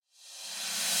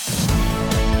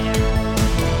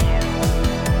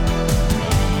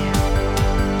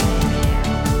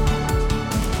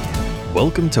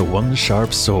Welcome to One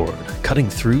Sharp Sword, cutting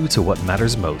through to what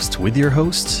matters most with your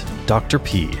host, Dr.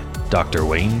 P, Dr.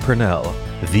 Wayne Purnell,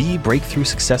 the breakthrough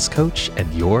success coach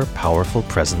and your powerful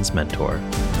presence mentor.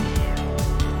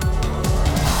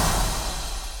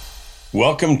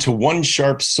 Welcome to One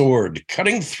Sharp Sword,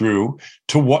 cutting through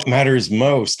to what matters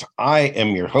most. I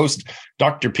am your host,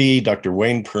 Dr. P, Dr.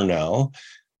 Wayne Purnell,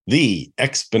 the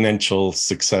exponential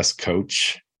success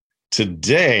coach.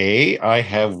 Today, I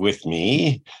have with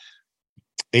me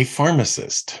a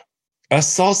pharmacist, a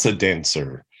salsa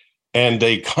dancer, and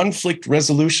a conflict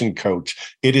resolution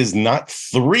coach. It is not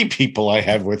three people I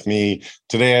have with me.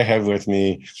 Today, I'm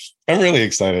really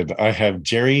excited. I have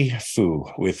Jerry Fu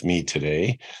with me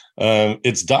today.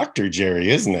 It's Dr. Jerry,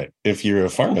 isn't it? If you're a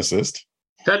pharmacist.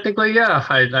 Technically, yeah.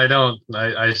 I don't.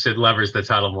 I should leverage the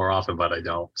title more often, but I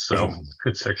don't. So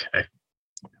it's okay.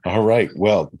 All right.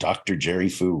 Well, Dr. Jerry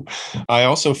Fu. I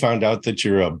also found out that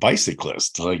you're a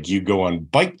bicyclist. Like you go on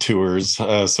bike tours.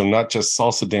 So not just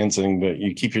salsa dancing, but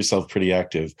you keep yourself pretty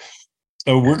active.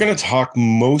 We're going to talk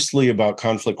mostly about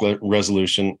conflict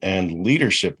resolution and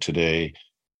leadership today.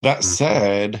 That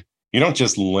said, you don't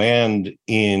just land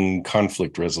in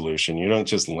conflict resolution. You don't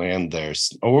just land there,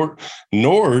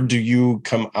 nor do you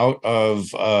come out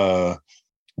of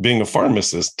being a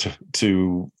pharmacist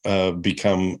to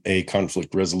become a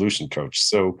conflict resolution coach.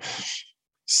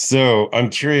 So I'm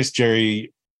curious,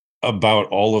 Jerry, about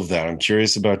all of that. I'm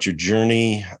curious about your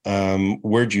journey.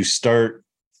 Where'd you start?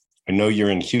 I know you're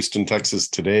in Houston, Texas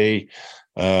today.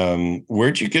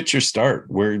 Where'd you get your start?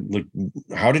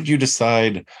 How did you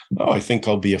decide, I think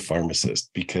I'll be a pharmacist?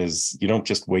 Because you don't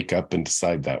just wake up and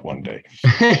decide that one day.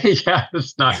 Yeah,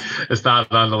 it's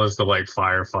not on the list of like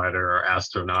firefighter or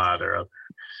astronaut or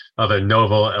other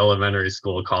noble elementary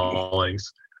school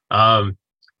callings.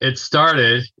 It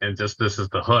started, and just this is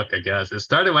the hook, I guess. It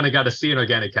started when I got a C in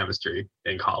organic chemistry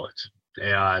in college.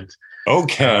 And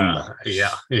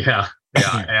yeah.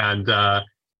 And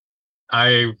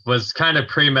I was kind of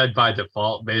pre-med by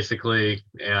default, basically.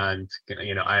 And,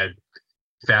 I had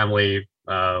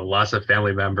lots of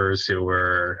family members who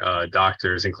were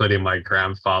doctors, including my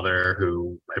grandfather,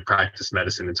 who had practiced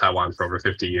medicine in Taiwan for over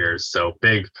 50 years. So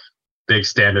big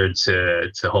standard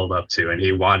to hold up to. And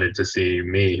he wanted to see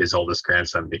me, his oldest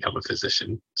grandson, become a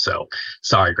physician. So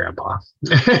sorry, Grandpa.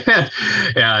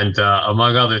 And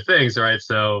among other things, right?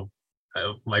 So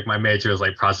like my major is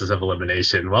like process of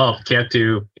elimination. Well, can't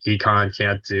do econ,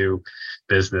 can't do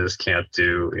business, can't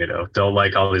do, don't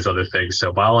like all these other things.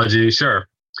 So biology, sure.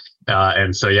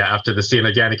 And so, after the C in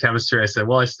organic chemistry, I said,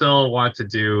 well, I still want to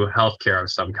do healthcare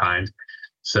of some kind.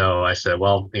 So I said,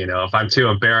 well, if I'm too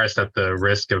embarrassed at the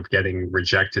risk of getting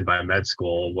rejected by med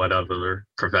school, what other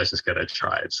professions could I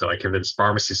try? So I convinced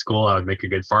pharmacy school I would make a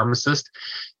good pharmacist.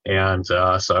 And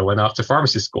so I went off to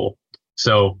pharmacy school.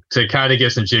 So to kind of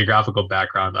give some geographical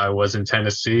background, I was in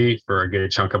Tennessee for a good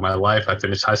chunk of my life. I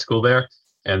finished high school there.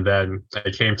 And then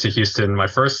I came to Houston. My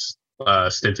first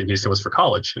stint in Houston was for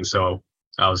college. And so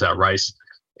I was at Rice.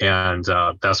 And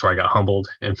that's where I got humbled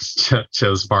and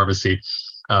chose pharmacy.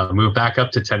 Moved back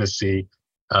up to Tennessee,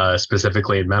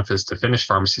 specifically in Memphis, to finish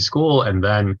pharmacy school. And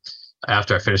then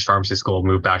after I finished pharmacy school,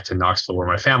 moved back to Knoxville, where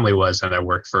my family was, and I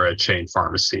worked for a chain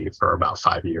pharmacy for about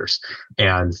 5 years.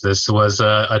 And this was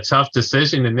a tough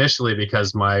decision initially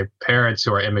because my parents,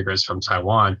 who are immigrants from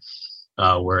Taiwan,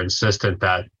 were insistent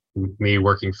that me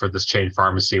working for this chain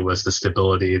pharmacy was the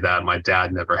stability that my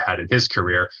dad never had in his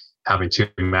career, having 2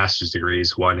 master's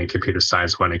degrees, one in computer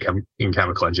science, one in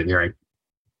chemical engineering.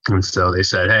 And so they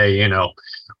said, hey,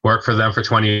 work for them for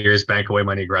 20 years, bank away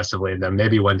money aggressively, and then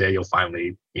maybe one day you'll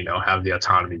finally, have the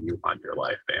autonomy you want in your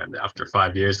life. And after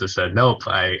 5 years, they said, nope,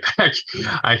 I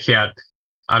can't.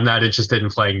 I'm not interested in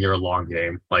playing your long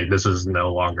game. Like, this is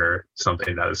no longer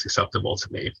something that is acceptable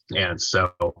to me. And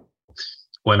so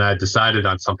when I decided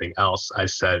on something else, I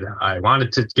said I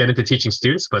wanted to get into teaching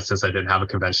students, but since I didn't have a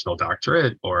conventional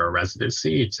doctorate or a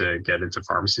residency to get into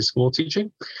pharmacy school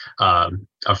teaching,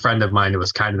 a friend of mine who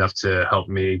was kind enough to help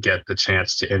me get the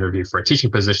chance to interview for a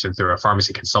teaching position through a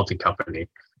pharmacy consulting company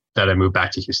that I moved back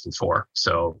to Houston for.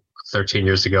 So 13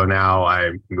 years ago now,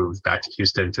 I moved back to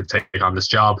Houston to take on this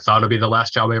job. Thought it'd be the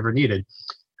last job I ever needed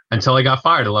until I got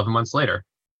fired 11 months later.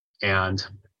 And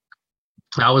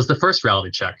that was the first reality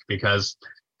check, because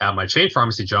at my chain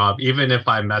pharmacy job, even if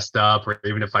I messed up or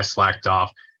even if I slacked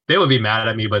off, they would be mad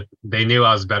at me, but they knew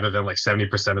I was better than like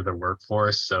 70% of the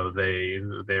workforce. So they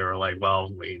were like,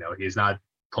 well, he's not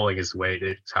pulling his weight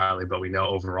entirely, but we know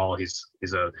overall he's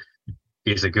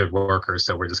a good worker.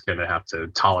 So we're just going to have to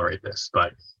tolerate this.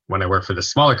 But when I worked for the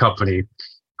smaller company,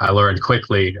 I learned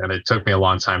quickly, and it took me a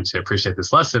long time to appreciate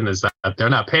this lesson, is that they're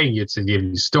not paying you to give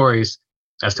you stories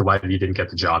as to why you didn't get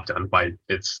the job done, why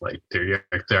it's like their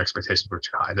expectations were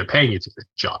too high. They're paying you to get the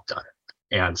job done.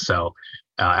 And so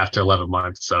after 11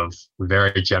 months of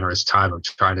very generous time of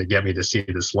trying to get me to see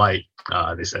this light,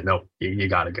 they said, no, you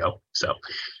got to go. So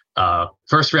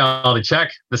first reality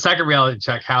check. The second reality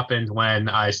check happened when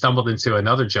I stumbled into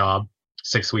another job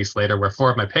 6 weeks later where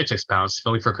 4 of my paychecks bounced,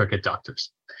 filling for crooked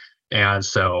doctors. And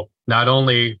so not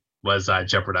only was I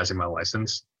jeopardizing my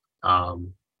license,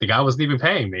 the guy wasn't even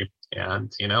paying me.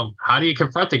 And, how do you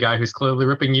confront a guy who's clearly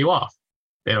ripping you off?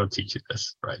 They don't teach you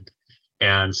this, right?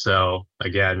 And so,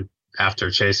 again, after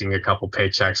chasing a couple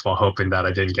paychecks while hoping that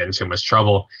I didn't get in too much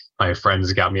trouble, my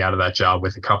friends got me out of that job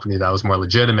with a company that was more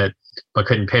legitimate, but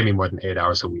couldn't pay me more than 8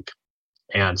 hours a week.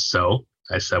 And so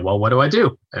I said, well, what do I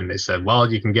do? And they said,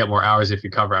 well, you can get more hours if you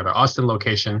cover at our Austin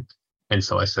location. And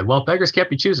so I said, well, beggars can't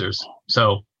be choosers.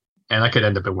 And I could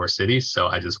end up in worse cities. So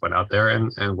I just went out there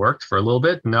and worked for a little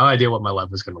bit. No idea what my life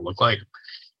was going to look like.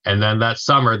 And then that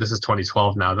summer, this is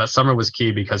 2012 now, that summer was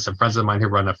key because some friends of mine who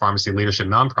run a pharmacy leadership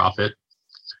nonprofit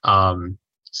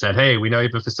said, hey, we know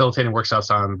you've been facilitating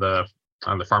workshops on the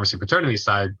pharmacy fraternity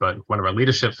side, but one of our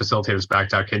leadership facilitators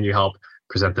backed out. Can you help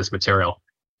present this material?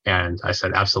 And I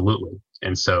said, absolutely.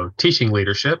 And so teaching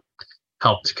leadership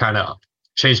helped kind of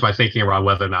change my thinking around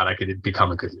whether or not I could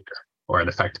become a good leader or an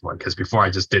effective one. Because before I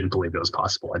just didn't believe it was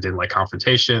possible. I didn't like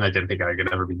confrontation. I didn't think I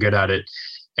could ever be good at it.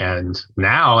 And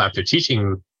now after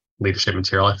teaching leadership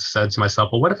material, I said to myself,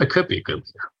 well, what if I could be a good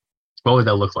leader? What would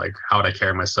that look like? How would I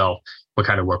carry myself? What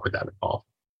kind of work would that involve?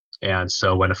 And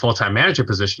so when a full-time manager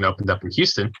position opened up in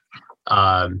Houston,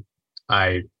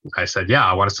 I said, yeah,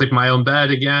 I want to sleep in my own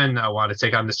bed again. I want to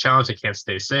take on this challenge. I can't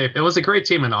stay safe. It was a great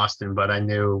team in Austin, but I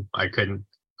knew I couldn't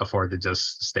afford to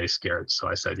just stay scared. So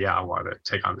I said, yeah, I want to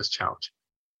take on this challenge.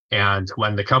 And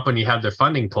when the company had their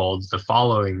funding pulled the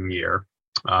following year,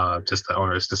 just the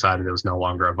owners decided it was no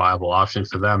longer a viable option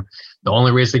for them. The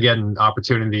only reason to get an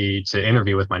opportunity to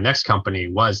interview with my next company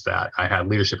was that I had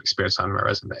leadership experience on my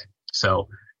resume. So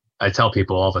I tell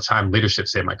people all the time, leadership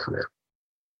saved my career.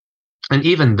 And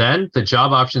even then, the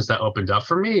job options that opened up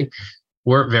for me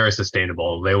weren't very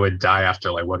sustainable. They would die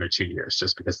after like 1 or 2 years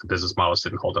just because the business models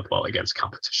didn't hold up well against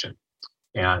competition.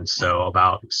 And so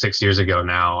about 6 years ago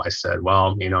now, I said,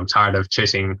 well, I'm tired of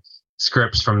chasing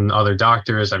scripts from other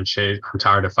doctors. I'm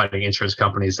tired of fighting insurance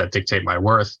companies that dictate my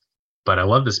worth, but I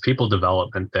love this people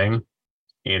development thing.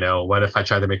 What if I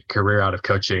tried to make a career out of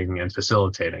coaching and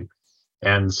facilitating?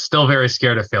 And still very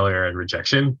scared of failure and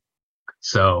rejection.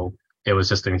 So it was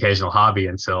just an occasional hobby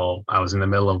until I was in the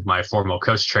middle of my formal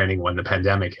coach training when the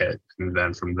pandemic hit. And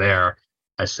then from there,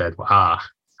 I said, how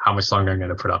much longer am I going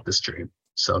to put up this dream?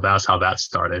 So that's how that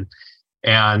started.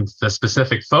 And the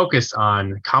specific focus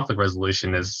on conflict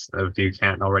resolution is, if you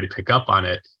can't already pick up on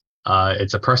it,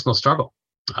 it's a personal struggle.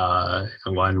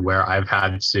 One where I've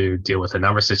had to deal with a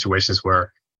number of situations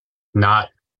where not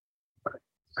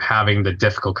having the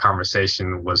difficult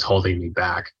conversation was holding me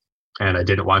back. And I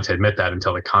didn't want to admit that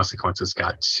until the consequences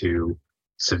got too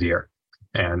severe.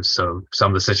 And so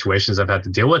some of the situations I've had to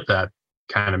deal with that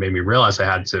kind of made me realize I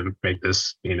had to make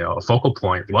this, a focal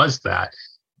point was that,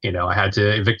 I had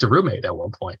to evict a roommate at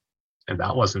one point, and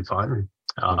that wasn't fun.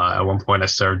 At one point I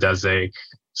served as a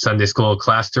Sunday school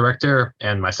class director,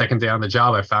 and my second day on the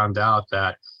job, I found out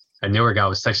that a newer guy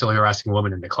was sexually harassing a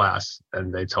woman in the class.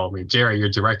 And they told me, Jerry, you're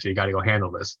director, you got to go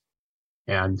handle this.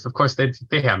 And of course they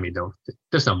had me,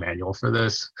 there's no manual for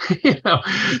this,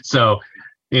 So,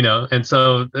 and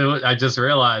so I just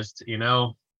realized,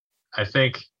 I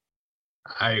think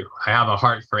I have a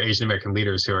heart for Asian American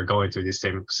leaders who are going through these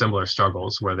same similar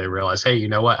struggles where they realize, hey, you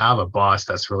know what? I have a boss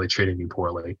that's really treating me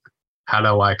poorly. How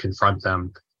do I confront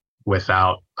them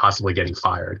without possibly getting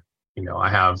fired? I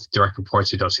have direct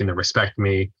reports who don't seem to respect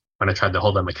me. When I tried to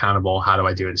hold them accountable, how do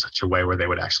I do it in such a way where they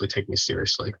would actually take me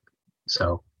seriously?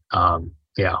 So,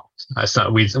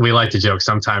 we like to joke.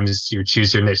 Sometimes you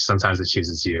choose your niche, sometimes it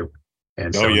chooses you.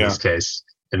 And so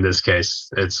in this case,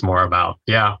 it's more about,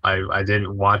 I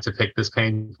didn't want to pick this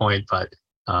pain point, but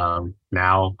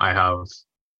now I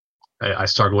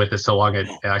struggled with it so long, it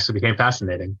actually became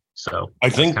fascinating. So I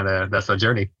think that's the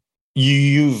journey.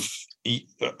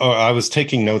 I was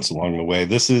taking notes along the way.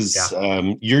 This is,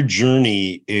 your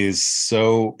journey is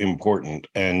so important.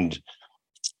 And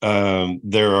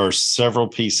there are several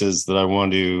pieces that I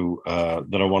want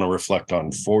to reflect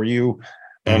on for you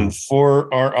and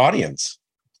for our audience,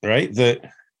 right? That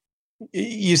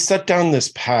you set down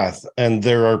this path, and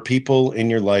there are people in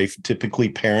your life, typically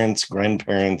parents,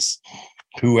 grandparents,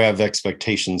 who have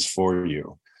expectations for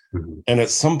you. Mm-hmm. And at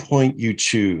some point you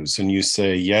choose and you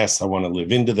say, yes, I want to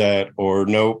live into that, or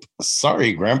nope,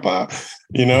 sorry, grandpa,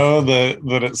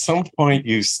 that at some point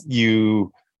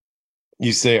you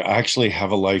you say, I actually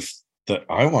have a life that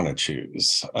I want to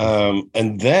choose.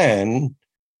 And then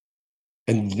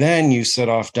you set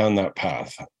off down that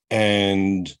path.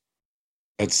 And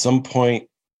at some point,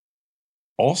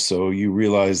 also, you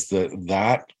realize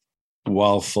that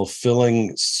while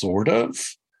fulfilling, sort of,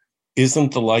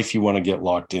 isn't the life you want to get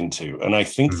locked into. And I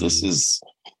think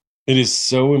it is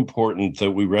so important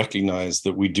that we recognize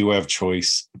that we do have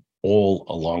choice all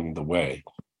along the way.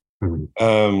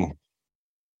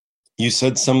 You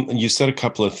said a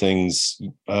couple of things.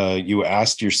 You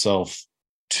asked yourself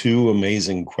two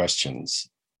amazing questions.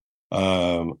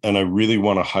 And I really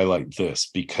want to highlight this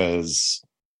because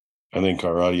I think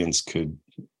our audience could,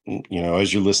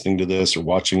 as you're listening to this or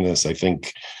watching this, I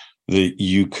think that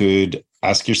you could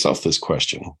ask yourself this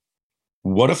question.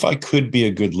 What if I could be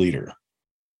a good leader?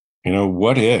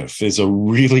 What if is a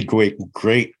really great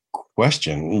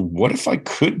question. What if I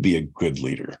could be a good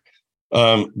leader?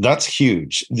 That's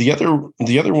huge. The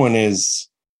other one is,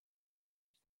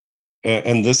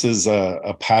 and this is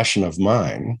a passion of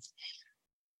mine.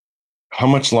 How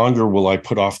much longer will I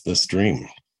put off this dream?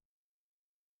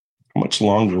 How much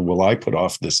longer will I put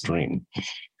off this dream?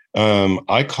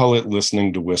 I call it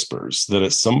listening to whispers, that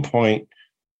at some point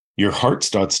your heart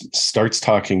starts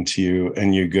talking to you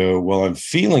and you go, well, I'm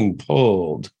feeling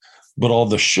pulled, but all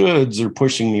the shoulds are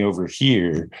pushing me over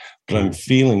here, but I'm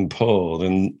feeling pulled.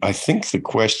 And I think the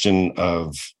question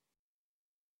of,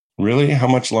 really, how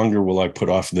much longer will I put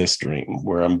off this dream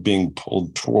where I'm being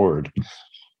pulled toward,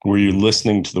 where you're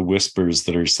listening to the whispers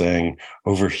that are saying,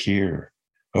 over here,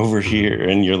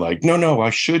 and you're like, no, I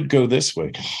should go this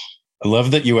way. I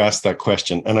love that you asked that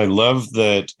question. And I love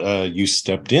that you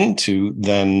stepped into,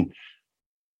 then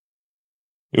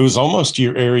it was almost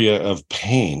your area of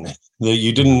pain, that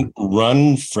you didn't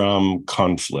run from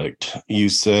conflict. You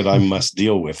said, I must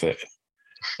deal with it.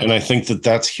 And I think that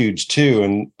that's huge too.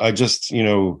 And I just,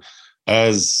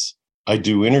 as I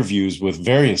do interviews with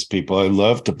various people, I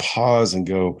love to pause and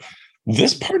go,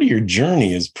 this part of your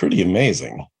journey is pretty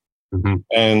amazing.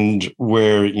 And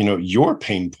where, your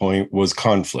pain point was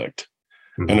conflict.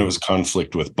 And it was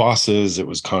conflict with bosses. It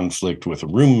was conflict with a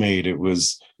roommate. It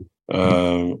was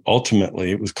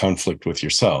ultimately, it was conflict with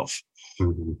yourself.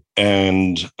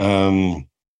 And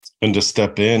to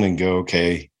step in and go,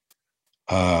 okay,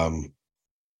 I'm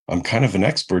kind of an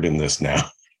expert in this now.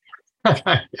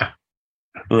 Yeah.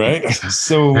 Right.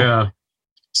 So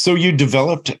you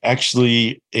developed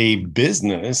actually a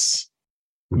business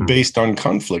based on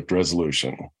conflict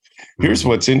resolution. Here's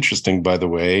what's interesting, by the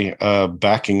way,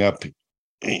 backing up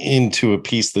into a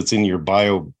piece that's in your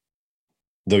bio,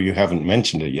 though you haven't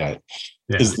mentioned it yet,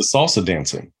 is the salsa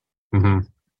dancing.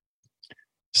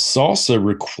 Salsa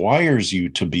requires you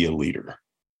to be a leader.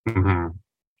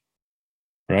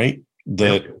 Right?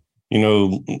 That,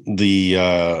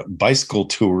 the bicycle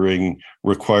touring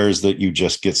requires that you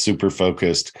just get super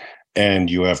focused and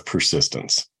you have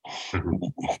persistence.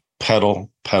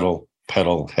 Pedal, pedal,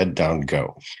 pedal, head down,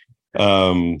 go.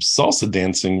 Salsa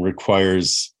dancing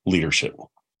requires leadership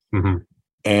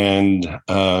and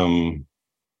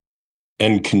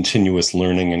continuous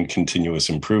learning and continuous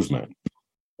improvement.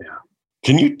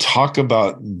 Can you talk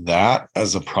about that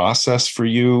as a process for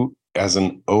you, as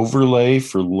an overlay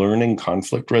for learning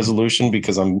conflict resolution?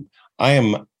 Because I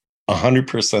am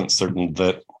 100% certain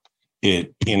that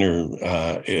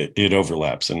it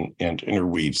overlaps and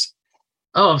interweaves.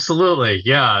 Oh, absolutely.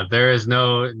 Yeah, there is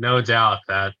no doubt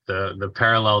that the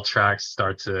parallel tracks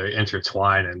start to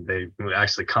intertwine and they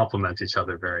actually complement each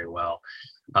other very well.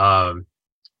 The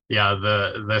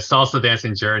salsa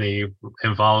dancing journey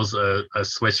involves a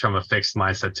switch from a fixed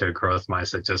mindset to a growth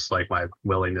mindset, just like my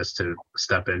willingness to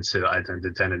step into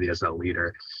identity as a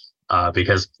leader.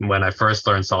 Because when I first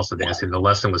learned salsa dancing, the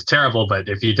lesson was terrible. But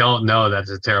if you don't know that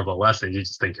it's a terrible lesson, you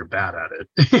just think you're bad at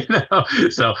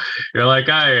it. So you're like,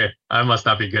 I must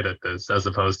not be good at this, as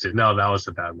opposed to, no, that was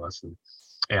a bad lesson.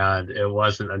 And it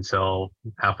wasn't until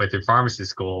halfway through pharmacy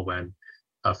school when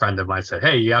a friend of mine said,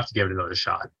 hey, you have to give it another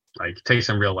shot. Like, take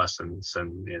some real lessons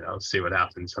and, see what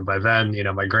happens. And by then,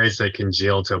 my grades had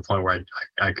congealed to a point where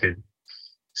I could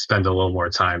spend a little more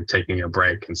time taking a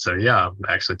break. And so, I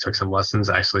actually took some lessons,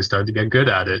 actually started to get good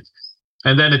at it.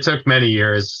 And then it took many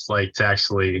years, to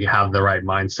actually have the right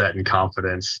mindset and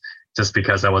confidence, just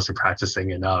because I wasn't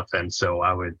practicing enough. And so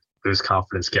I would lose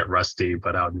confidence, get rusty,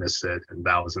 but I would miss it. And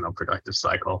that was an unproductive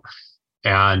cycle.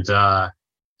 And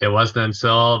it wasn't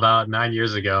until about 9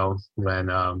 years ago when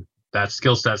that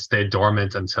skill set stayed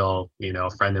dormant until, a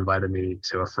friend invited me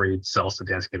to a free salsa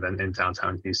dancing event in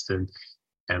downtown Houston.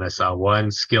 And I saw one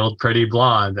skilled, pretty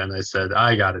blonde, and I said,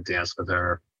 I got to dance with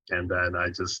her. And then I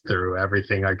just threw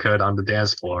everything I could on the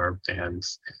dance floor and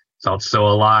felt so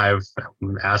alive,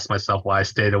 asked myself why I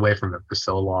stayed away from it for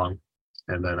so long.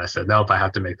 And then I said, nope, I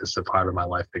have to make this a part of my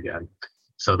life again.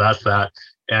 So that's that.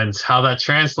 And how that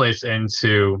translates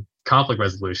into conflict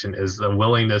resolution is the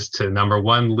willingness to, number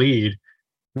one, lead,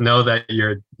 know that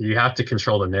you have to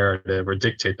control the narrative or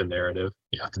dictate the narrative.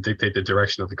 You have to dictate the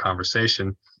direction of the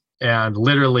conversation. And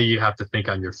literally you have to think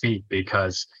on your feet,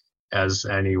 because as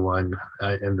anyone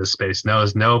in this space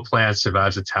knows, no plan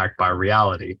survives attack by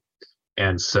reality.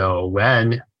 And so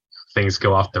when things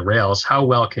go off the rails, how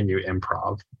well can you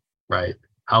improv, right?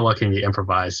 How well can you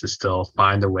improvise to still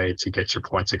find a way to get your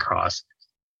points across?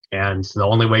 And the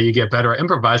only way you get better at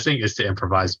improvising is to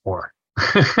improvise more.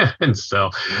 And so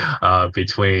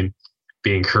between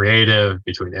being creative,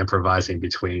 between improvising,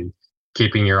 between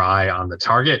keeping your eye on the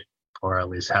target, or at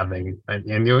least having,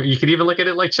 and you could even look at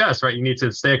it like chess, right? You need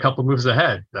to stay a couple moves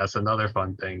ahead. That's another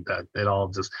fun thing, that it all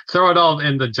just throw it all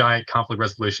in the giant conflict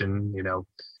resolution,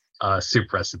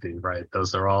 soup recipe, right?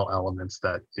 Those are all elements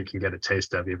that you can get a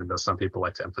taste of, even though some people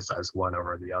like to emphasize one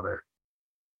over the other.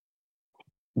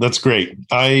 That's great.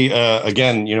 I,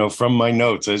 again, from my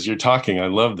notes as you're talking, I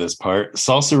love this part.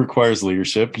 Salsa requires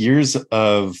leadership, years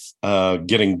of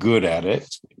getting good at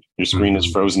it. Your screen is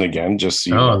frozen again, just so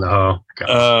you know.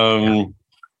 No.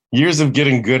 Years of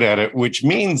getting good at it, which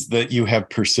means that you have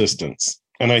persistence.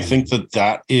 And I think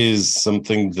that is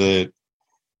something that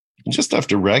you just have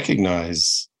to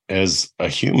recognize as a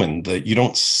human, that you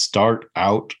don't start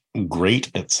out great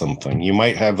at something. You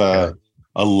might have a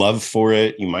love for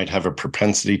it. You might have a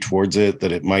propensity towards it,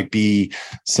 that it might be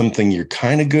something you're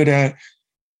kind of good at.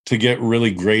 To get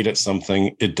really great at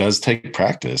something, it does take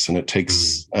practice, and it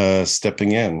takes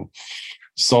stepping in.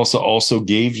 Salsa also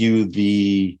gave you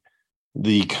the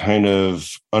kind of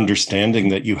understanding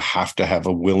that you have to have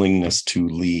a willingness to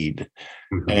lead.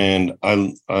 And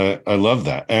I love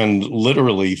that. And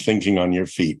literally thinking on your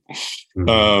feet,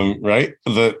 right?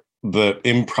 The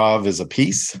improv is a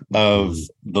piece of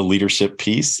the leadership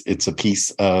piece. It's a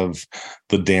piece of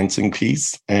the dancing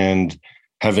piece, and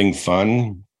having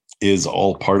fun is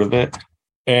all part of it.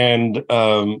 And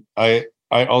I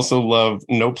also love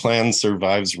no plan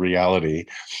survives reality.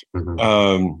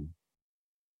 And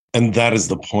that is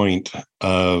the point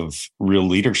of real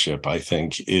leadership, I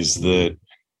think, is that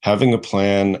having a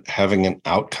plan, having an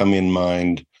outcome in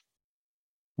mind,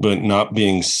 but not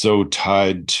being so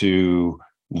tied to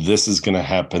this is going to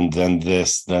happen, then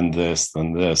this, then this,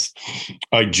 then this.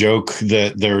 I joke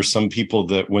that there are some people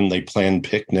that when they plan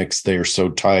picnics, they are so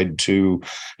tied to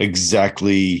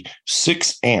exactly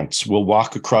 6 ants will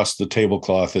walk across the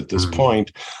tablecloth at this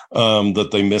point, that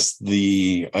they miss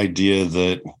the idea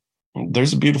that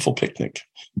there's a beautiful picnic.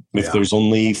 If there's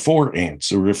only 4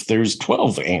 ants, or if there's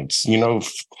 12 ants,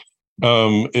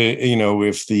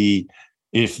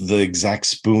 if the exact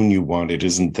spoon you wanted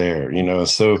isn't there,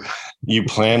 so you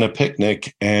plan a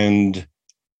picnic and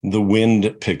the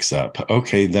wind picks up.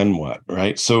 Okay, then what?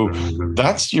 Right. So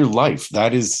that's your life.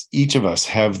 That is, each of us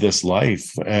have this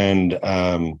life. And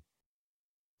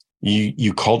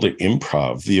you called it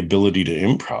improv, the ability to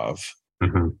improv.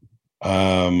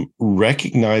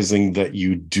 Recognizing that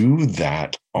you do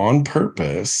that on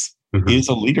purpose is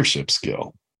a leadership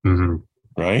skill.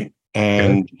 Right.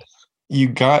 And you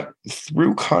got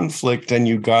through conflict and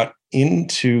you got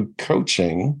into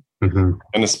coaching, and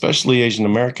especially Asian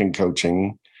American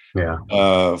coaching,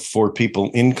 for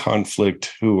people in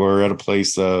conflict who are at a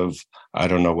place of, I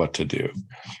don't know what to do.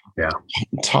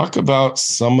 Talk about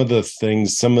some of the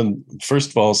things, first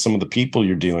of all, some of the people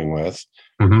you're dealing with.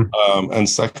 And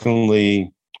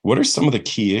secondly, what are some of the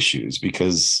key issues?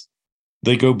 Because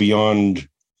they go beyond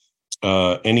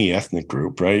any ethnic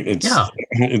group, right?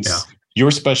 It's your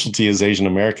specialty is Asian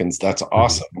Americans. That's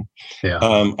awesome.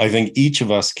 I think each of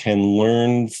us can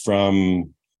learn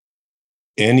from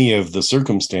any of the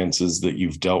circumstances that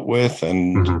you've dealt with,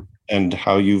 and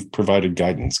how you've provided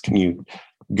guidance. Can you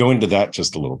go into that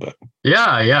just a little bit?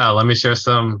 Let me share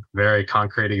some very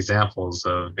concrete examples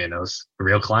of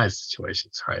real client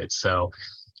situations, right? So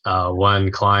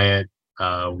one client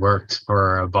worked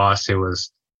for a boss who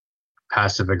was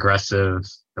passive aggressive,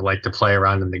 liked to play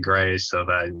around in the gray, so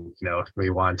that if we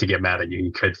wanted to get mad at you,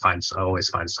 he could always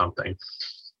find something.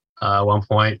 At one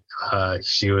point,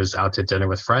 she was out to dinner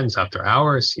with friends after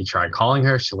hours. He tried calling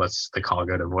her. She lets the call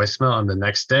go to voicemail, and the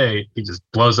next day he just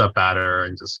blows up at her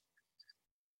and just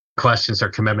questions her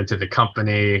commitment to the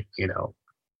company. Well,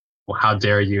 how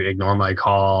dare you ignore my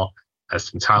call?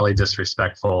 That's entirely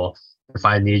disrespectful. If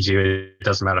I need you, it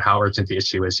doesn't matter how urgent the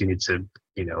issue is, you need to,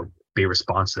 be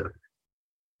responsive.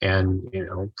 And,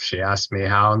 she asked me,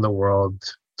 how in the world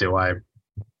do I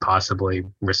possibly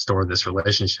restore this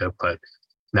relationship? But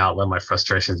not let my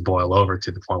frustrations boil over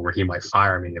to the point where he might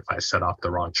fire me if I set off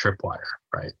the wrong tripwire,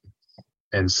 right?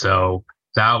 And so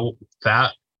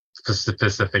that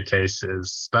specific case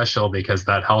is special because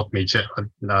that helped me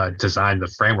design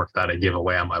the framework that I give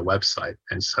away on my website.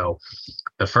 And so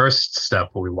the first step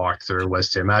we walked through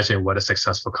was to imagine what a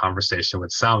successful conversation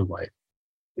would sound like.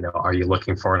 You know, are you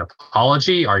looking for an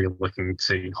apology? Are you looking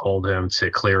to hold him to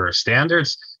clearer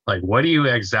standards? Like, what do you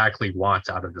exactly want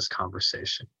out of this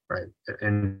conversation, right?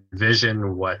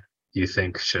 Envision what you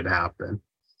think should happen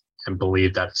and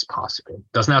believe that it's possible.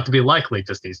 Doesn't have to be likely, it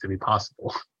just needs to be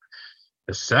possible.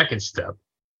 The second step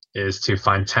is to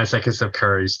find 10 seconds of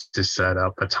courage to set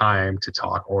up a time to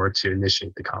talk or to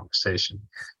initiate the conversation.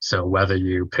 So whether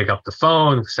you pick up the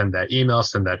phone, send that email,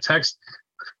 send that text,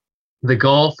 the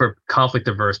goal for conflict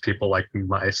averse people like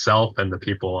myself and the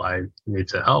people I need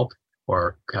to help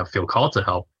or feel called to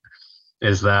help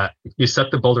is that you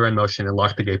set the boulder in motion and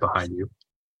lock the gate behind you.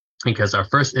 Because our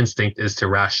first instinct is to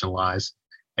rationalize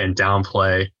and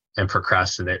downplay and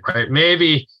procrastinate, right?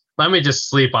 Maybe let me just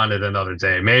sleep on it another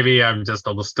day. Maybe I'm just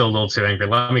still a little too angry.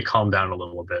 Let me calm down a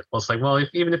little bit. Well, it's like, well,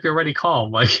 even if you're already calm,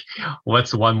 like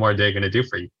what's one more day going to do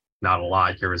for you? Not a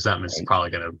lot. Your resentment's probably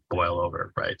going to boil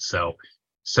over, right? So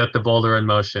set the boulder in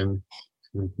motion.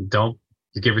 Don't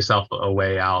give yourself a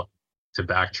way out to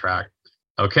backtrack.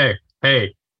 Okay,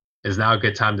 hey, is now a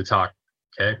good time to talk?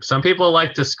 Okay. Some people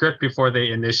like to script before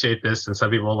they initiate this, and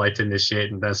some people like to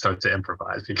initiate and then start to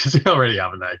improvise because they already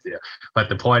have an idea. But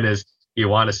the point is, you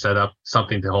want to set up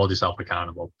something to hold yourself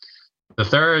accountable. The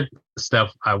third step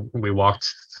we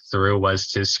walked through was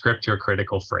to script your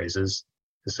critical phrases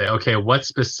to say, okay, what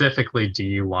specifically do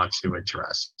you want to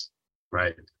address,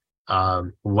 right?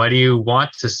 What do you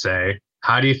want to say?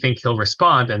 How do you think he'll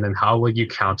respond? And then how will you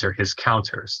counter his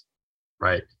counters,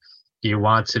 right? You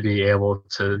want to be able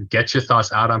to get your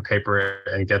thoughts out on paper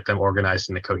and get them organized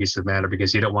in a cohesive manner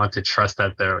because you don't want to trust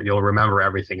that you'll remember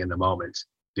everything in the moment.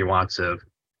 You want to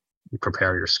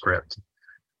prepare your script.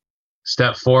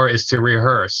 Step 4 is to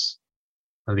rehearse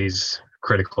these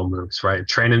critical moves, right?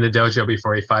 Train in the dojo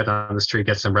before you fight on the street,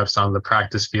 get some reps on the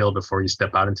practice field before you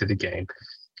step out into the game.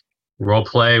 Role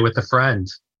play with a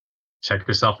friend. Check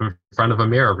yourself in front of a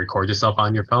mirror, record yourself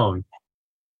on your phone.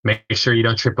 Make sure you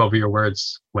don't trip over your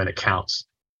words when it counts.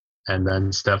 And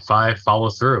then step 5,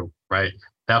 follow through, right?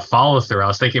 That follow through, I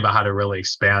was thinking about how to really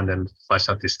expand and flesh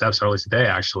out these steps early today,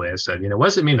 actually. I said, what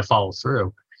does it mean to follow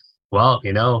through? Well,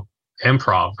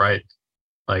 improv, right?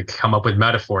 Like come up with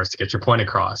metaphors to get your point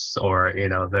across. Or,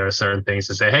 there are certain things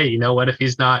to say, hey, what if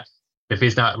he's not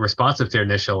responsive to your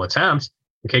initial attempt?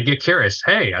 Okay, get curious.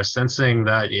 Hey, I'm sensing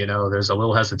that, there's a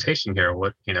little hesitation here.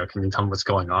 What, can you tell me what's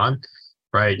going on?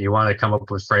 Right? You want to come up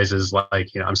with phrases like,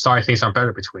 I'm sorry things aren't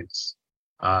better between us.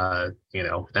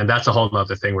 And that's a whole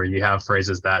nother thing where you have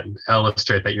phrases that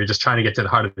illustrate that you're just trying to get to the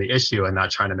heart of the issue and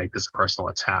not trying to make this a personal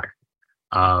attack.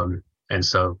 And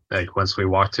so like once we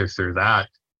walked her through that,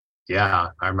 yeah,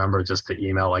 I remember just the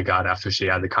email I got after she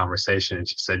had the conversation and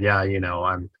she said, yeah,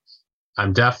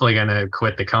 I'm definitely going to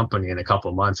quit the company in a couple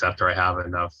of months after I have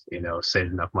enough,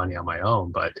 saved enough money on my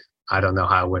own, but I don't know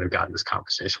how I would have gotten this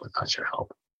conversation without your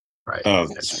help. Right. Oh,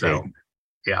 that's so, great.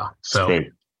 Yeah. So,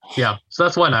 yeah. So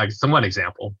that's one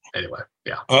example. Anyway.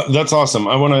 Yeah. That's awesome.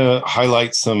 I want to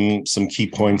highlight some key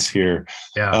points here.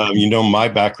 Yeah. My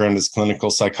background is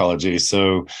clinical psychology.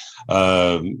 So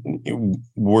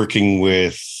working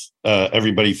with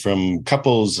everybody from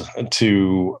couples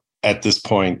to, at this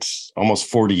point, almost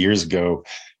 40 years ago,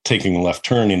 taking a left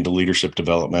turn into leadership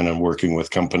development and working with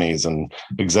companies and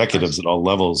executives at all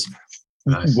levels.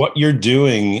 Nice. What you're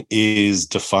doing is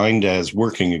defined as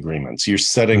working agreements. You're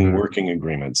setting working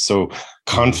agreements. So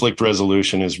conflict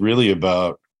resolution is really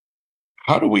about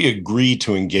how do we agree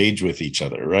to engage with each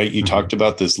other, right? You talked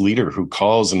about this leader who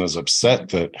calls and is upset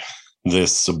that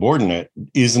this subordinate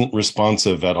isn't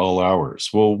responsive at all hours.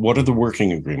 Well, what are the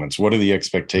working agreements? What are the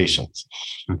expectations?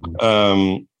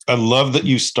 I love that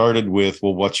you started with,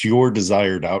 well, what's your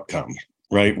desired outcome,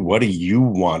 right? What do you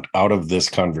want out of this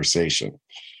conversation?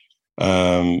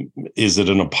 Is it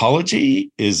an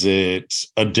apology? Is it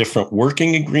a different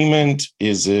working agreement?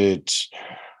 Is it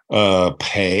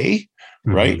pay?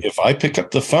 Right? If I pick up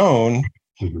the phone,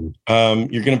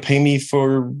 you're going to pay me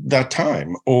for that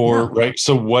time, or right?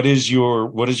 So what is your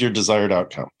desired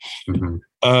outcome?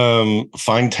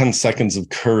 Find 10 seconds of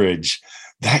courage.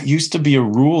 That used to be a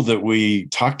rule that we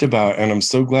talked about, and I'm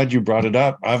so glad you brought it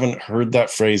up. I haven't heard that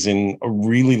phrase in a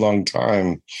really long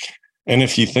time. And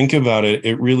if you think about it,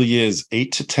 it really is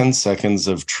 8 to 10 seconds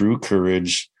of true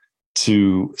courage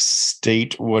to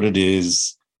state what it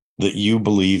is that you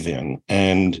believe in.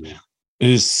 And It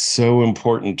is so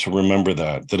important to remember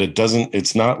that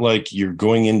it's not like you're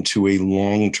going into a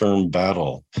long-term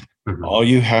battle. Mm-hmm. All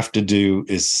you have to do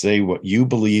is say what you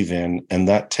believe in, and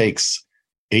that takes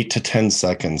 8 to 10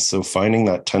 seconds. So finding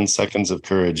that 10 seconds of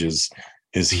courage is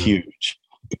mm-hmm. huge.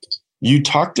 You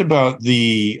talked about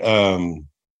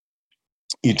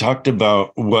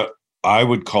what I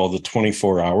would call the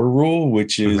 24-hour rule,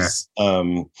 which is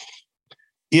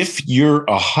if you're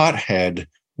a hothead,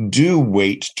 do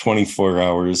wait 24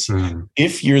 hours. Mm.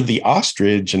 If you're the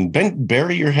ostrich and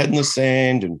bury your head in the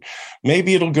sand and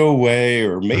maybe it'll go away,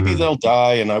 or maybe they'll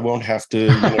die and I won't have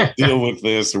to deal with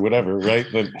this or whatever, right?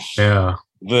 But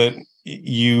that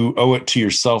you owe it to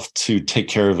yourself to take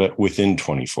care of it within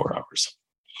 24 hours.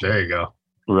 There you go.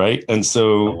 Right. And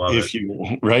so if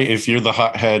you're the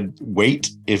hothead,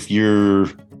 wait. If you're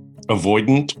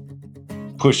avoidant,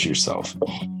 push yourself.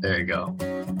 There you go.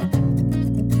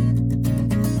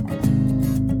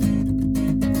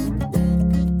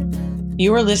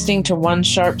 You are listening to One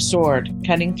Sharp Sword,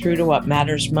 cutting through to what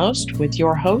matters most with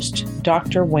your host,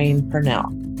 Dr. Wayne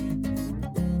Purnell.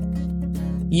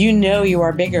 You know you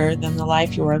are bigger than the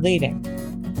life you are leading.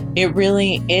 It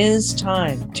really is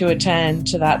time to attend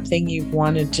to that thing you've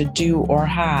wanted to do or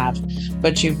have,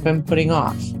 but you've been putting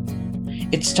off.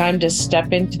 It's time to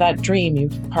step into that dream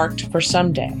you've parked for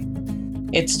someday.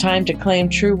 It's time to claim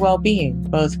true well-being,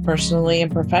 both personally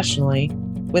and professionally,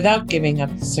 without giving up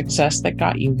the success that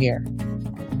got you here.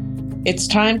 It's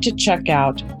time to check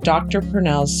out Dr.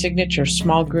 Purnell's signature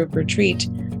small group retreat,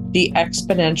 the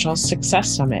Exponential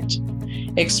Success Summit.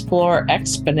 Explore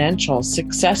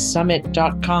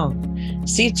exponentialsuccesssummit.com.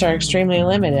 Seats are extremely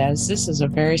limited as this is a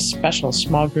very special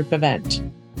small group event.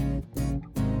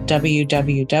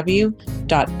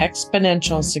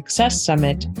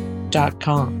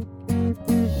 www.exponentialsuccesssummit.com.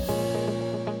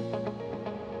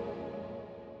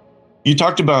 You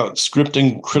talked about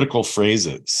scripting critical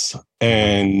phrases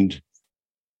and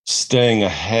staying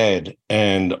ahead.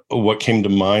 And what came to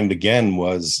mind again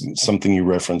was something you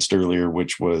referenced earlier,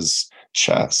 which was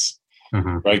chess,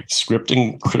 right?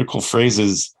 Scripting critical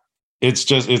phrases. It's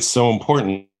so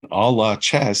important. A la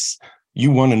chess, you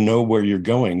want to know where you're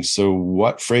going. So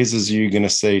what phrases are you going to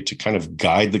say to kind of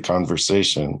guide the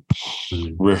conversation?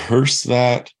 Rehearse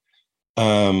that.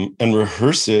 And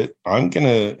rehearse it. I'm going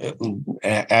to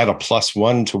add a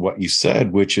 +1 to what you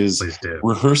said, which is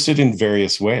rehearse it in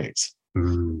various ways.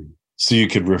 So you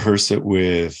could rehearse it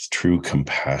with true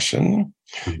compassion.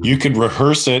 You could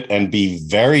rehearse it and be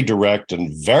very direct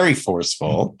and very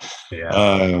forceful,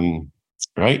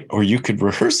 right? Or you could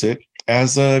rehearse it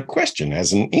as a question,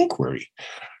 as an inquiry,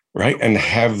 right? And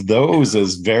have those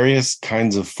as various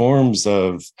kinds of forms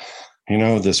of,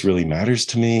 this really matters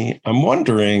to me. I'm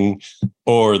wondering,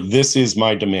 or this is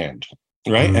my demand,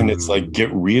 right? And it's like,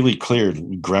 get really clear,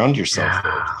 ground yourself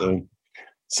there.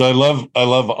 So I love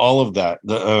all of that.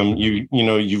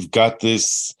 You've got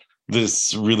this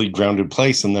really grounded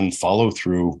place, and then follow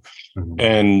through.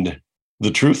 And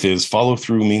the truth is, follow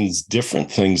through means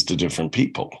different things to different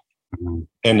people.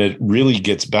 And it really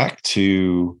gets back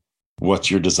to what's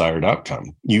your desired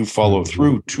outcome. You follow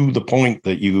through to the point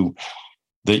that you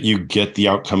get the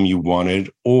outcome you wanted,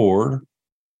 or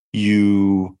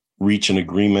you reach an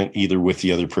agreement either with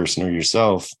the other person or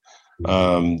yourself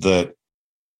that,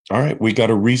 all right, we got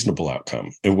a reasonable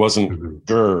outcome. It wasn't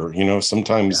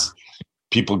sometimes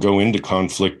people go into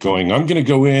conflict going, I'm going to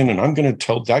go in and I'm going to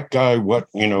tell that guy what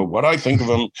I think of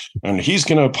him, and he's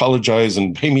going to apologize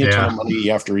and pay me a ton of money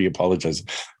after he apologizes.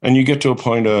 And you get to a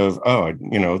point of,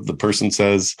 the person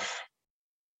says,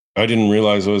 I didn't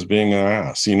realize I was being an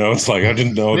ass. It's like, I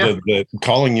didn't know that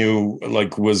calling you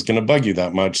was going to bug you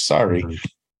that much. Sorry.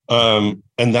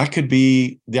 And that could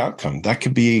be the outcome. That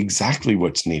could be exactly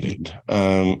what's needed.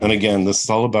 And again, this is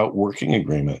all about working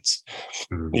agreements.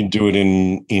 You do it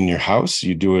in your house,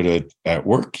 you do it at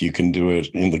work, you can do it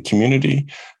in the community.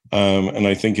 And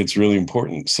I think it's really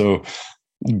important. So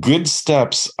good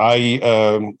steps.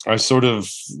 I sort of,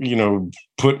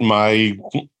 put my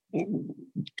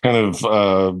kind of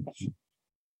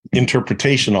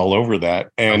interpretation all over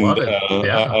that. And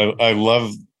I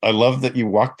love that you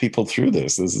walk people through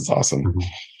this. This is awesome.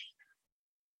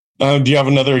 Do you have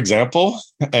another example?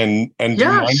 And do you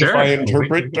mind if I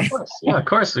interpret? Of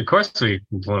course. We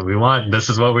want, this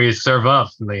is what we serve up.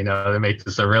 They make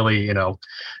this a really,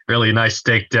 really nice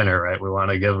steak dinner, right? We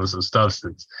want to give them some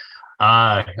substance.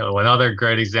 Another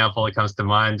great example that comes to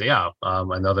mind,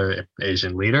 another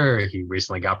Asian leader. He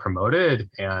recently got promoted,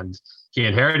 and he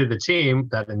inherited the team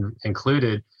that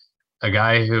included a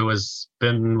guy who has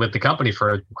been with the company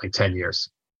for 10 years,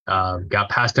 got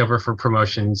passed over for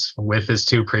promotions with his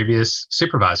two previous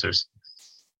supervisors.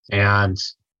 and,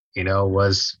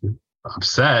 was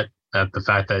upset at the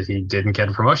fact that he didn't get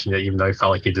a promotion yet, even though he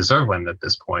felt like he deserved one at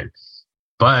this point.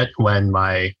 But when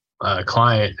my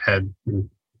client had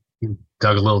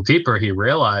dug a little deeper, he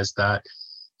realized that,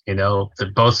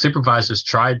 that both supervisors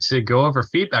tried to go over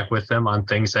feedback with him on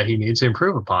things that he needed to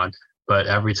improve upon. But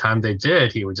every time they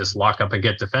did, he would just lock up and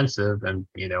get defensive. And,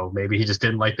 maybe he just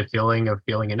didn't like the feeling of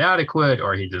feeling inadequate,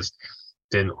 or he just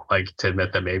didn't like to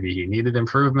admit that maybe he needed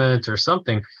improvement or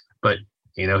something. But,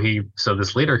 so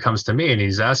this leader comes to me and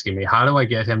he's asking me, how do I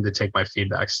get him to take my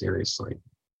feedback seriously?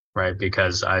 Right.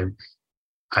 Because I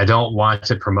don't want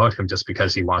to promote him just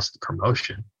because he wants the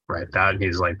promotion. Right. That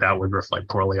he's like, that would reflect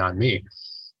poorly on me.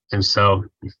 And so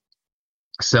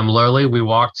similarly, we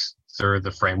walked through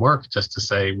the framework just to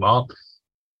say, well,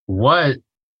 what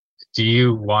do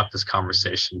you want this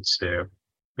conversation to,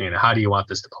 how do you want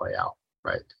this to play out?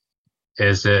 Right.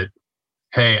 Is it,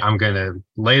 hey, I'm going to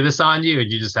lay this on you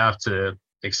and you just have to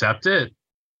accept it?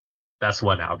 That's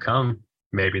one outcome.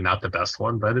 Maybe not the best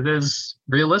one, but it is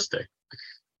realistic.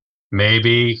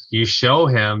 Maybe you show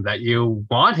him that you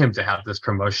want him to have this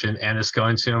promotion and it's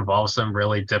going to involve some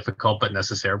really difficult but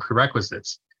necessary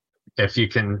prerequisites. If you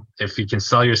can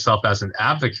sell yourself as an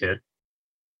advocate,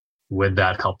 would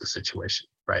that help the situation?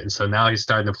 Right. And so now he's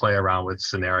starting to play around with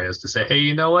scenarios to say, hey,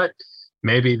 you know what?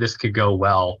 Maybe this could go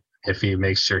well if he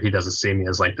makes sure he doesn't see me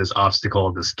as like this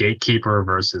obstacle, this gatekeeper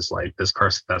versus like this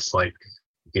person that's like,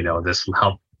 this will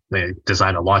help. They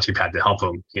design a launching pad to help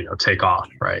him, take off.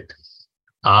 Right.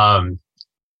 And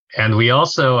we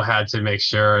also had to make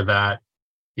sure that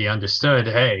he understood,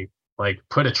 hey, like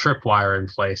put a tripwire in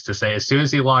place to say, as soon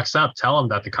as he locks up, tell him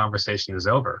that the conversation is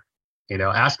over.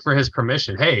 Ask for his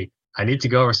permission. Hey, I need to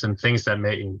go over some things that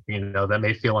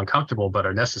may feel uncomfortable, but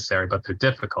are necessary, but they're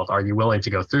difficult. Are you willing to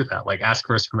go through that? Like ask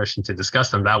for his permission to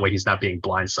discuss them. That way he's not being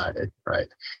blindsided. Right.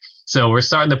 So we're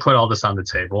starting to put all this on the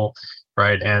table.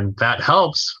 Right. And that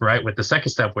helps, right, with the second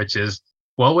step, which is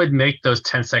what would make those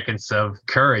 10 seconds of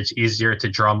courage easier to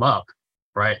drum up,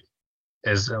 right?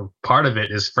 As part of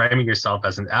it is framing yourself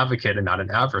as an advocate and not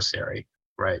an adversary,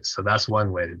 right? So that's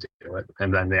one way to do it.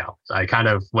 And then, I kind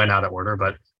of went out of order,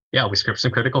 but we script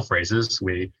some critical phrases.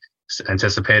 We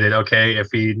anticipated, okay, if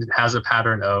he has a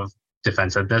pattern of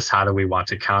defensiveness, how do we want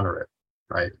to counter it,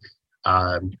 right?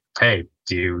 Hey,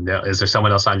 is there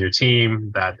someone else on your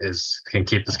team that can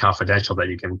keep this confidential that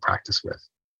you can practice with,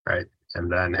 right?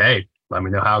 And then, hey, let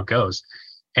me know how it goes.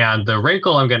 And the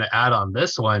wrinkle I'm going to add on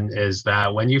this one is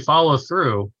that when you follow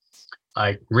through,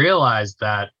 I realize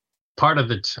that part of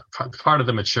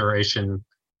the maturation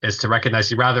is to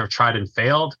recognize you rather have tried and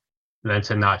failed than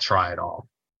to not try at all,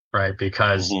 right?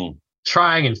 Because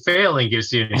trying and failing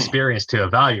gives you an experience to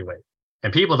evaluate.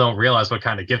 And people don't realize what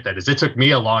kind of gift that is. It took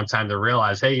me a long time to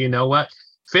realize, hey, you know what?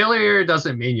 Failure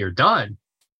doesn't mean you're done.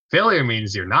 Failure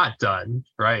means you're not done,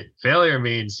 right? Failure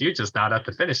means you're just not at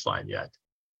the finish line yet.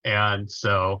 And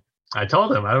so I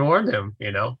warned him,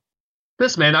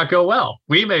 this may not go well.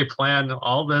 We may plan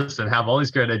all this and have all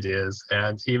these great ideas,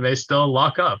 and he may still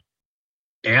lock up.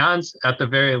 And at the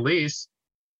very least,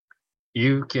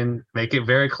 you can make it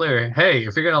very clear, hey,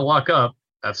 if you're going to lock up,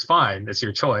 that's fine. It's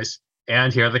your choice.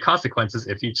 And here are the consequences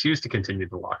if you choose to continue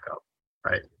to lock up,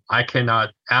 right? I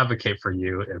cannot advocate for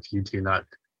you if you do not,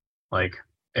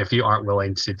 if you aren't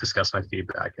willing to discuss my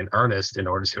feedback in earnest in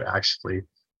order to actually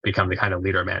become the kind of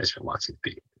leader management wants you to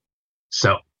be.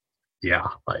 So,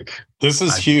 this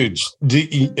is huge.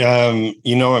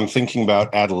 I'm thinking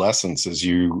about adolescence as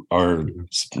you are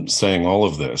saying all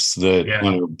of this,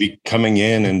 that, coming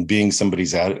in and being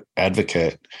somebody's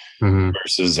advocate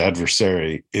versus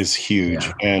adversary is huge.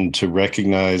 Yeah. And to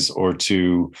recognize or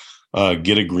to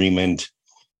get agreement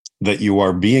that you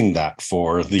are being that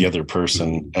for the other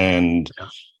person, and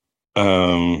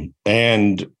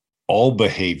all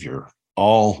behavior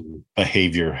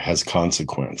has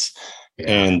consequence.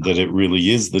 And that it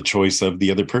really is the choice of the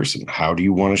other person. How do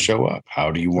you want to show up? How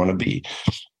do you want to be?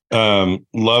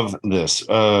 Love this.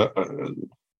 I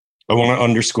want to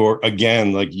underscore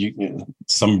again,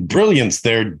 some brilliance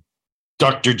there,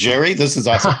 Dr. Jerry. This is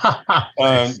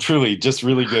awesome. Truly, just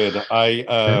really good.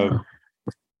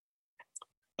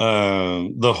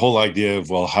 The whole idea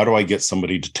of, how do I get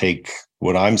somebody to take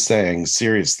what I'm saying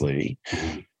seriously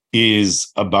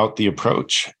is about the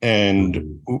approach.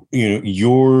 And,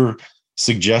 your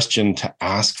suggestion to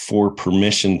ask for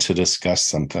permission to discuss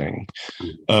something,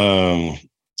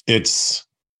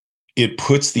 it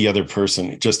puts the other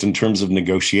person, just in terms of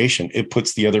negotiation, it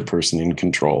puts the other person in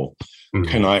control.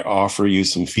 Can I offer you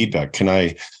some feedback?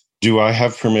 Do I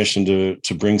have permission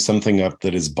to bring something up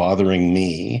that is bothering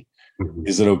me Mm-hmm.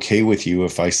 Is it okay with you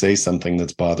if I say something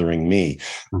that's bothering me?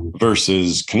 Mm-hmm.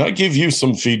 Versus, can I give you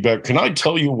some feedback? Can I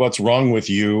tell you what's wrong with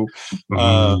you?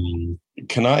 Mm-hmm.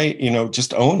 Can I,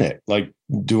 just own it? Like,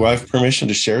 do I have permission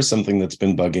to share something that's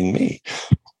been bugging me?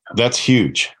 That's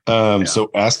huge.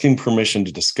 So asking permission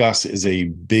to discuss is a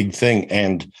big thing.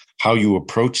 And how you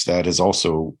approach that is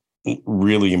also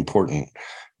really important,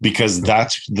 because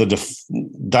that's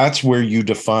that's where you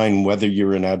define whether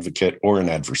you're an advocate or an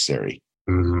adversary.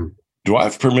 Mm-hmm. Do I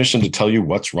have permission to tell you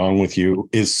what's wrong with you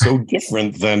is so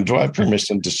different than do I have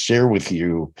permission to share with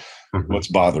you what's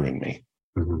bothering me?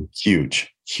 Mm-hmm.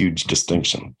 Huge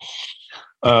distinction.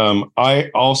 I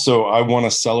want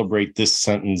to celebrate this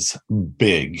sentence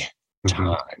big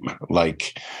time. Mm-hmm.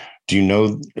 Like, do you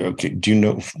know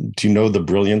the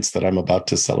brilliance that I'm about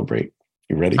to celebrate?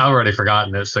 You ready? I've already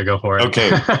forgotten it, so go for it.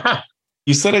 Okay.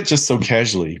 You said it just so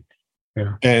casually.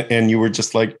 Yeah. And you were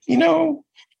just like, and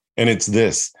it's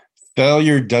this.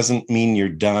 Failure doesn't mean you're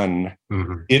done.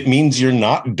 Mm-hmm. It means you're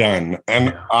not done.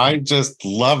 And I just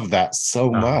love that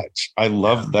so much. I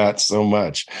love that so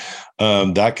much.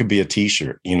 That could be a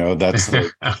t-shirt, that's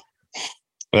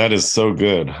that is so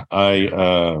good.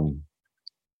 I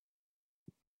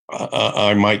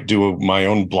might do my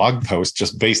own blog post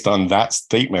just based on that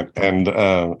statement. And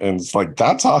it's like,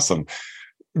 that's awesome.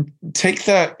 Take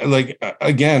that,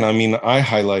 again, I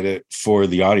highlight it for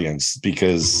the audience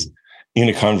because in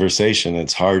a conversation,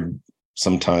 it's hard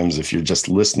sometimes if you're just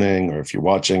listening or if you're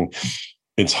watching,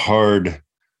 it's hard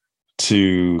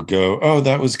to go, oh,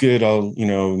 that was good.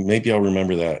 Maybe I'll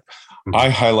remember that. Mm-hmm. I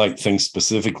highlight things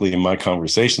specifically in my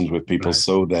conversations with people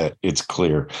so that it's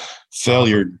clear.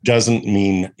 Failure doesn't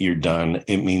mean you're done.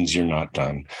 It means you're not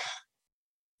done.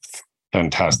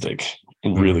 Fantastic.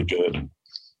 Really good.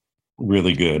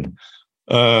 Really good.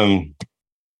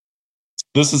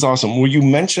 This is awesome. Well, you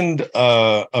mentioned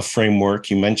a framework.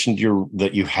 You mentioned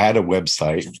that you had a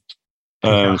website.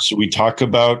 Should we talk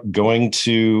about going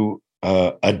to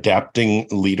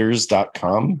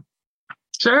adaptingleaders.com?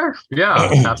 Sure.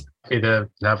 Yeah.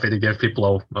 Happy to give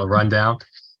people a rundown.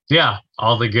 Yeah.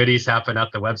 All the goodies happen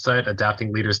at the website,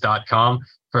 adaptingleaders.com.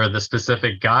 For the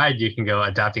specific guide, you can go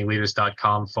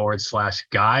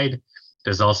adaptingleaders.com/guide.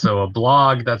 There's also a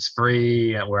blog that's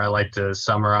free where I like to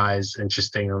summarize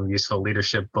interesting and useful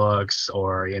leadership books,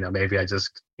 or, maybe I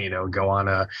just, go on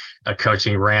a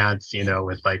coaching rant,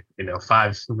 with 5,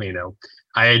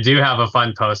 I do have a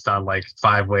fun post on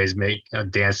 5 ways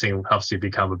dancing helps you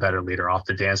become a better leader off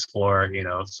the dance floor,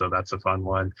 so that's a fun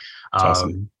one.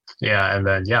 Awesome. Yeah. And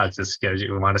then, we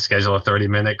want to schedule a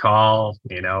 30-minute call,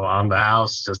 on the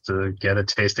house just to get a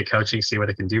taste of coaching, see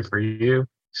what it can do for you.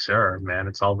 Sure, man,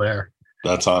 it's all there.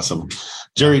 That's awesome.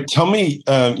 Jerry, tell me,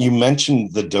 you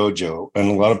mentioned the dojo, and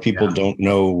a lot of people don't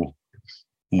know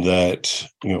that,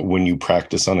 when you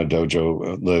practice on a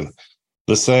dojo,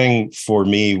 the saying for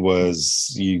me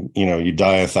was, you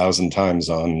die 1,000 times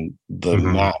on the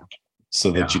mat so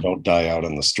that you don't die out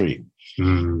on the street.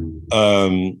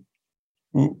 Mm.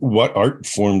 What art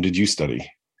form did you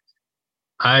study?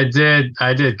 I did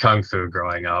Kung Fu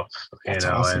growing up, That's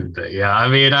awesome. And it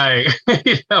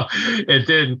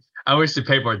did. I wish to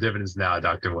pay more dividends now,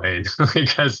 Dr. Wayne,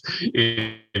 because,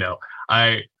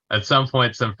 at some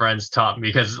point, some friends taught me,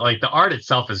 because the art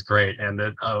itself is great. And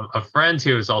a friend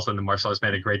who was also in the martial arts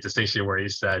made a great distinction where he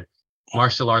said,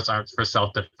 martial arts aren't for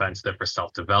self-defense, they're for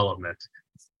self-development.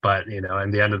 But, in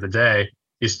the end of the day,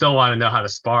 you still want to know how to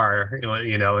spar,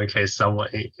 in case someone,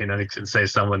 say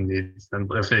someone needs,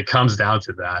 if it comes down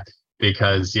to that.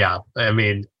 Because,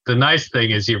 the nice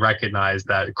thing is you recognize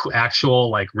that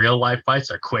actual real life fights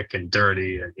are quick and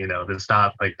dirty, and it's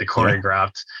not like the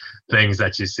choreographed things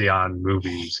that you see on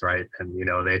movies, right? And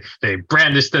they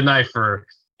brandish the knife for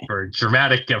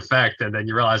dramatic effect, and then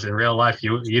you realize in real life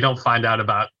you don't find out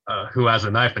about who has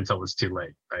a knife until it's too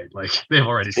late, right? They've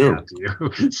already stabbed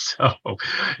you. So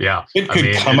it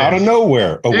could come out of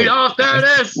nowhere. Oh, there it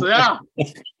is. Yeah.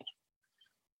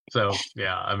 So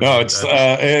no,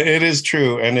 it is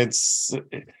true, and it's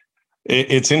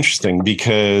interesting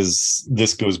because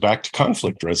this goes back to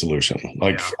conflict resolution.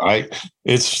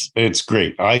 It's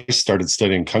great. I started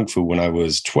studying Kung Fu when I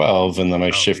was 12, and then I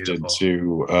shifted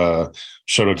to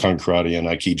Shotokan Karate and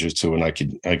Aikijutsu and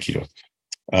Aikido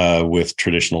with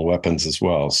traditional weapons as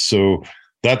well. So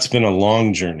that's been a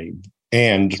long journey,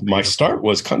 and my start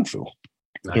was Kung Fu.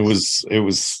 Nice. It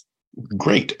was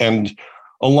great, and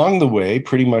along the way,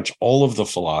 pretty much all of the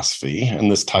philosophy, and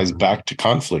this ties back to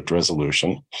conflict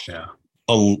resolution,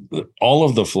 all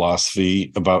of the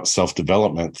philosophy about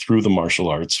self-development through the martial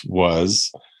arts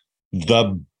was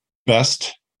the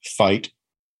best fight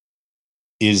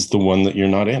is the one that you're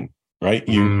not in. right?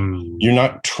 You're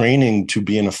not training to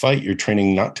be in a fight. You're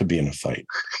training not to be in a fight.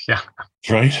 Yeah.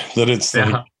 Right. That it's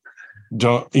like,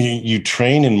 you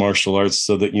train in martial arts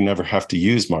so that you never have to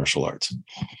use martial arts.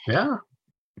 Yeah.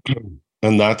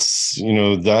 And that's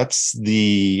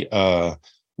the,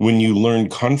 when you learn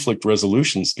conflict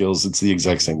resolution skills, it's the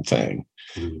exact same thing.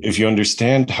 If you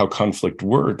understand how conflict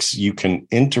works, you can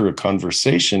enter a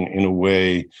conversation in a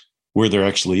way where there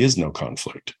actually is no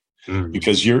conflict,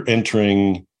 because you're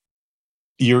entering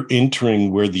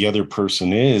where the other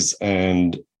person is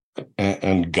and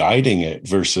guiding it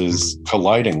versus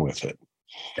colliding with it.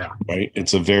 Yeah. Right.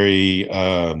 It's a very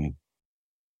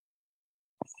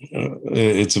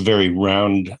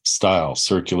round style,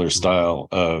 circular style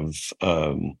of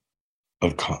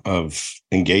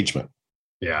engagement.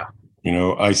 Yeah.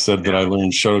 I said that I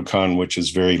learned Shotokan, which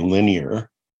is very linear,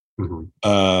 and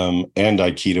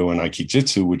Aikido and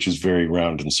Aikijitsu, which is very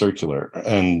round and circular.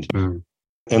 And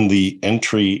the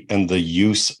entry and the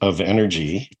use of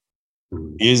energy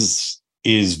is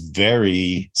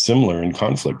very similar in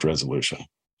conflict resolution.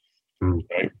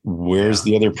 Right? Where's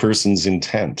the other person's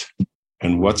intent?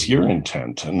 And what's your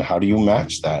intent? And how do you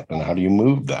match that? And how do you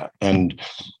move that? And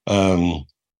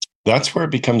that's where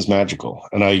it becomes magical.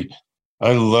 And I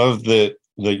love that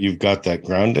you've got that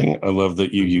grounding. I love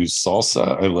that you use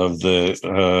salsa. I love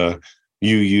that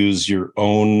you use your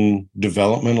own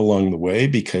development along the way,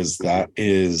 because it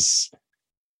is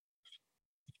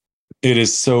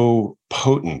so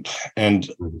potent and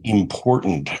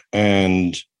important.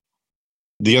 And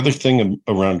the other thing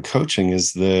around coaching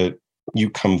is that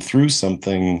you come through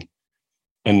something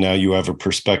and now you have a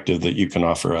perspective that you can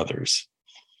offer others.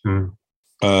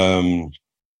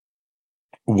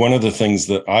 One of the things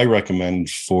that I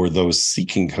recommend for those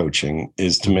seeking coaching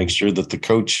is to make sure that the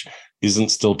coach isn't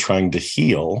still trying to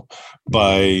heal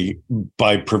by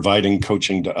providing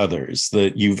coaching to others,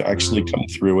 that you've actually come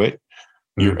through it.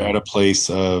 You're at a place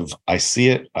of, I see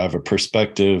it, I have a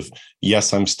perspective.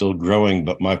 Yes, I'm still growing,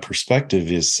 but my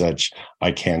perspective is such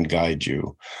I can guide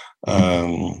you.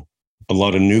 A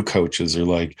lot of new coaches are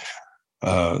like,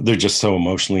 they're just so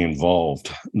emotionally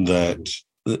involved that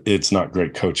it's not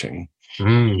great coaching.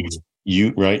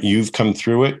 You've come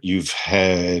through it.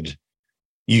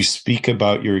 You speak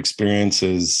about your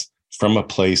experiences from a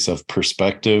place of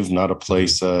perspective, not a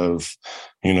place of,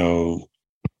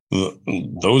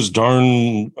 those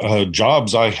darn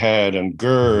jobs I had and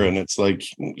and it's like,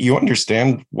 you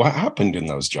understand what happened in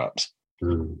those jobs,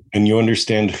 and you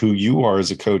understand who you are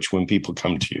as a coach when people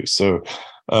come to you. So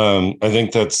I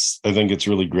think it's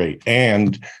really great.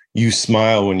 And you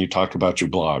smile when you talk about your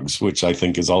blogs, which I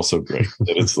think is also great.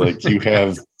 That it's like you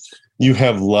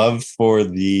have love for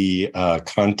the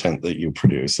content that you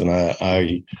produce, and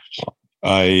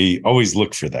I always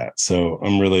look for that. So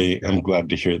I'm glad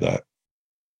to hear that.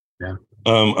 Yeah.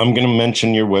 I'm going to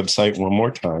mention your website one more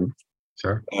time.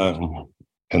 Sure.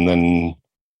 And then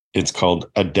it's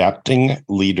called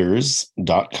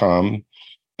adaptingleaders.com,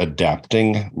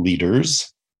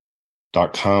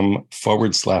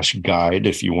 adaptingleaders.com/guide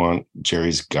if you want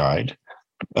Jerry's guide.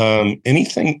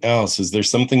 Anything else? Is there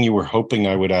something you were hoping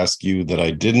I would ask you that I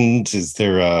didn't? Is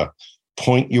there a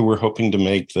point you were hoping to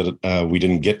make that we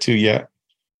didn't get to yet?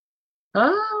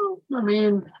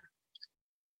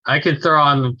 I could throw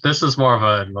on, this is more of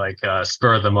a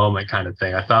spur of the moment kind of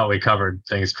thing. I thought we covered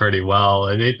things pretty well.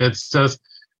 And it's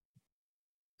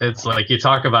like you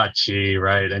talk about chi,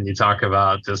 right? And you talk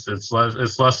about just, it's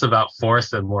less about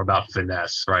force and more about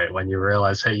finesse, right? When you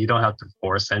realize, hey, you don't have to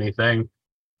force anything.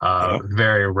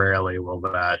 Very rarely will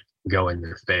that go in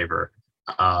your favor.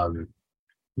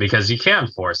 Because you can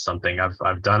force something.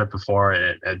 I've done it before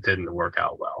and it didn't work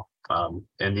out well.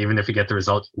 And even if you get the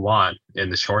result you want in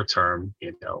the short term,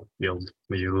 you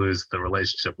lose the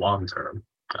relationship long term.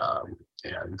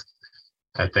 And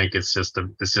I think it's just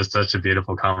such a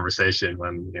beautiful conversation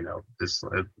when this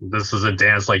is a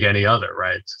dance like any other,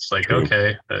 right? It's like,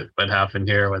 okay, what happened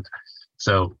here?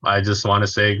 So I just want to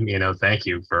say, thank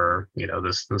you for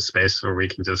this space where we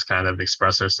can just kind of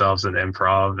express ourselves in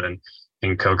improv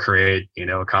and co-create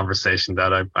a conversation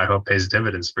that I hope pays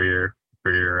dividends for your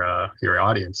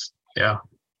audience. Yeah.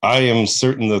 I am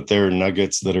certain that there are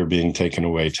nuggets that are being taken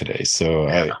away today. So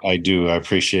yeah. I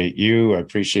appreciate you. I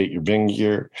appreciate your being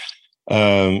here.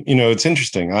 It's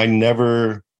interesting. I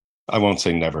won't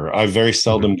say never. I very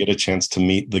seldom get a chance to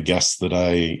meet the guests that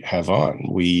I have on.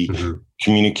 We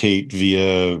communicate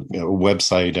via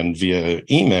website and via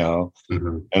email.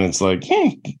 And it's like,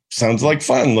 sounds like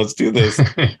fun. Let's do this.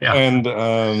 Yeah.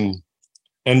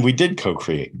 And we did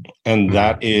co-create. And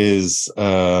that is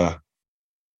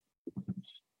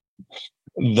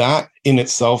that in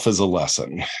itself is a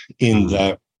lesson in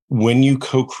that when you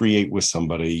co-create with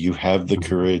somebody, you have the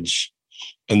courage,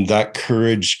 and that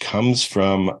courage comes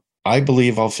from, I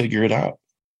believe I'll figure it out.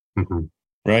 Mm-hmm.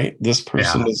 Right? This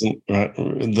person isn't right.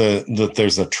 That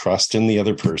there's a trust in the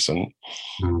other person,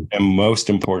 and most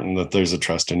important, that there's a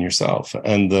trust in yourself,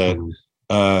 and that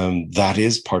that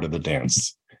is part of the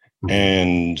dance.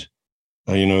 And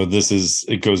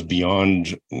it goes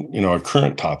beyond our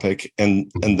current topic,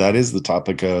 and that is the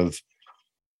topic of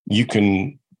you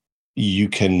can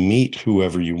meet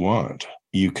whoever you want,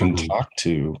 you can talk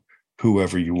to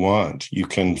whoever you want, you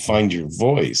can find your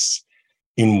voice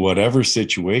in whatever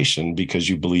situation because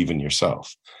you believe in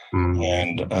yourself.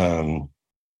 And a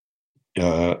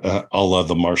la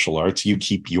the martial arts, you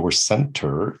keep your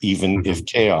center, even if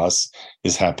chaos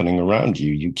is happening around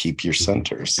you, you keep your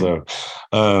center. So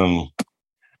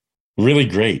really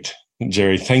great,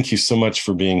 Jerry. Thank you so much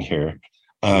for being here.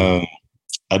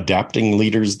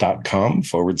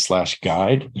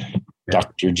 adaptingleaders.com/guide,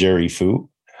 Dr. Jerry Fu.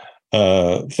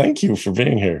 Thank you for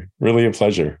being here. Really a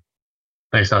pleasure.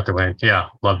 Thanks, Dr. Wayne. Yeah,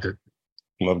 loved it.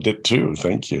 Loved it too.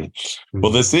 Thank you.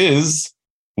 Well, this is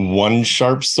One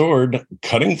Sharp Sword,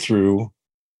 cutting through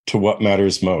to what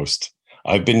matters most.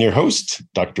 I've been your host,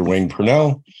 Dr. Wayne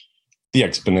Purnell, the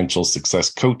Exponential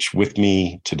Success Coach. With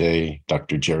me today,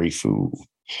 Dr. Jerry Fu.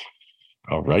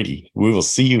 All righty. We will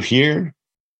see you here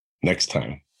next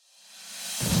time.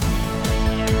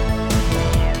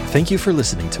 Thank you for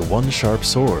listening to One Sharp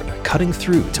Sword, cutting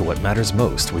through to what matters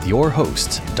most with your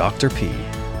host, Dr. P,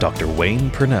 Dr. Wayne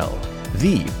Purnell,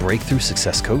 the Breakthrough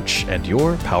Success Coach and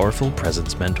your powerful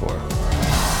presence mentor.